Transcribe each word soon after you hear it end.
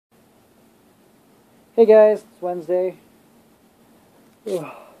Hey guys, it's Wednesday.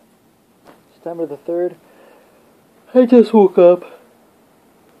 Ugh. September the 3rd. I just woke up.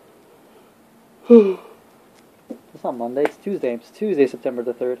 It's not Monday, it's Tuesday. It's Tuesday, September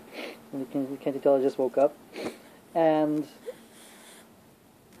the 3rd. Can't you tell I just woke up? And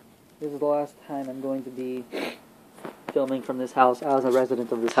this is the last time I'm going to be filming from this house as a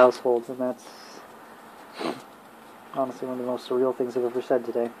resident of this household, and that's honestly one of the most surreal things I've ever said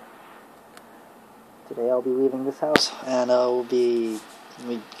today. Today I'll be leaving this house, and I'll be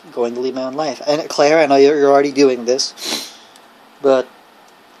going to lead my own life. And Claire, I know you're already doing this, but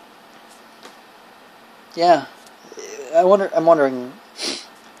yeah, I'm wondering.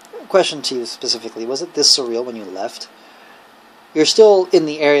 Question to you specifically: was it this surreal when you left? You're still in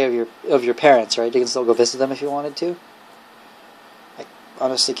the area of your parents, right? You can still go visit them if you wanted to. I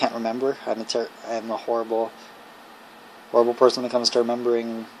honestly can't remember. I'm a horrible person when it comes to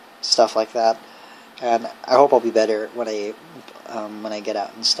remembering stuff like that. And I hope I'll be better when I get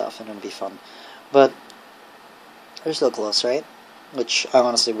out and stuff, and it'll be fun. But they're still close, right? Which I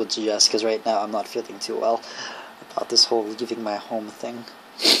honestly would suggest, because right now I'm not feeling too well about this whole leaving my home thing.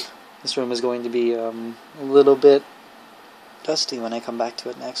 This room is going to be a little bit dusty when I come back to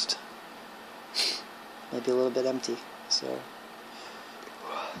it next. Maybe a little bit empty, so...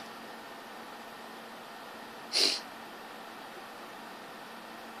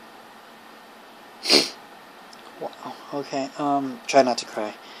 Wow, okay, try not to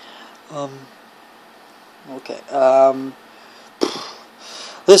cry. Okay,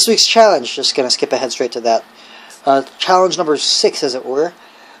 this week's challenge, just gonna skip ahead straight to that. Challenge number 6, as it were,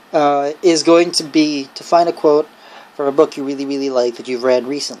 is going to be to find a quote from a book you really, really like that you've read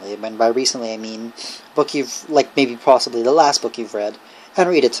recently. And by recently, I mean book you've, like maybe possibly the last book you've read, and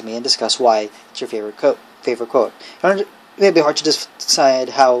read it to me and discuss why it's your favorite quote. It may be hard to decide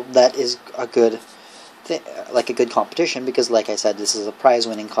how that is a good like a good competition, because like I said, this is a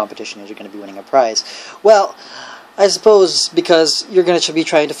prize-winning competition, and you're going to be winning a prize. Well, I suppose because you're going to be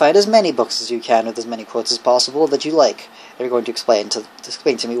trying to find as many books as you can with as many quotes as possible that you like. You're going to explain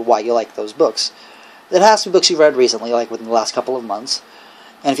to me why you like those books. It has to be books you've read recently, like within the last couple of months,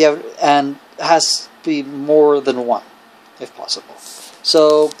 and it has to be more than one, if possible.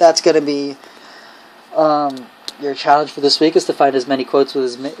 So that's going to be your challenge for this week, is to find as many quotes with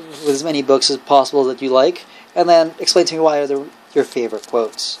as many books as possible that you like, and then explain to me why are your favorite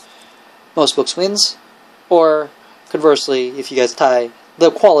quotes. Most books wins, or conversely, if you guys tie, the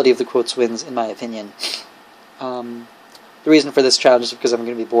quality of the quotes wins, in my opinion. The reason for this challenge is because I'm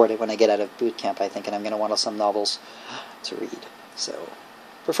going to be bored when I get out of boot camp, I think, and I'm going to want some novels to read. So,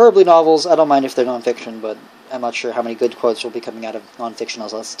 preferably novels. I don't mind if they're non-fiction, but I'm not sure how many good quotes will be coming out of non-fiction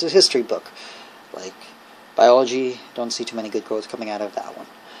unless it's a history book. Like biology, don't see too many good quotes coming out of that one.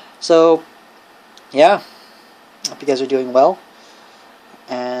 So, yeah, hope you guys are doing well.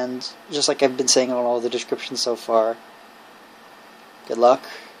 And just like I've been saying in all the descriptions so far, good luck,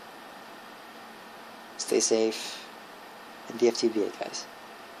 stay safe, and DFTBA, guys.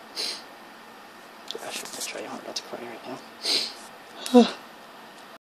 Gosh, I'm trying hard not to cry right now.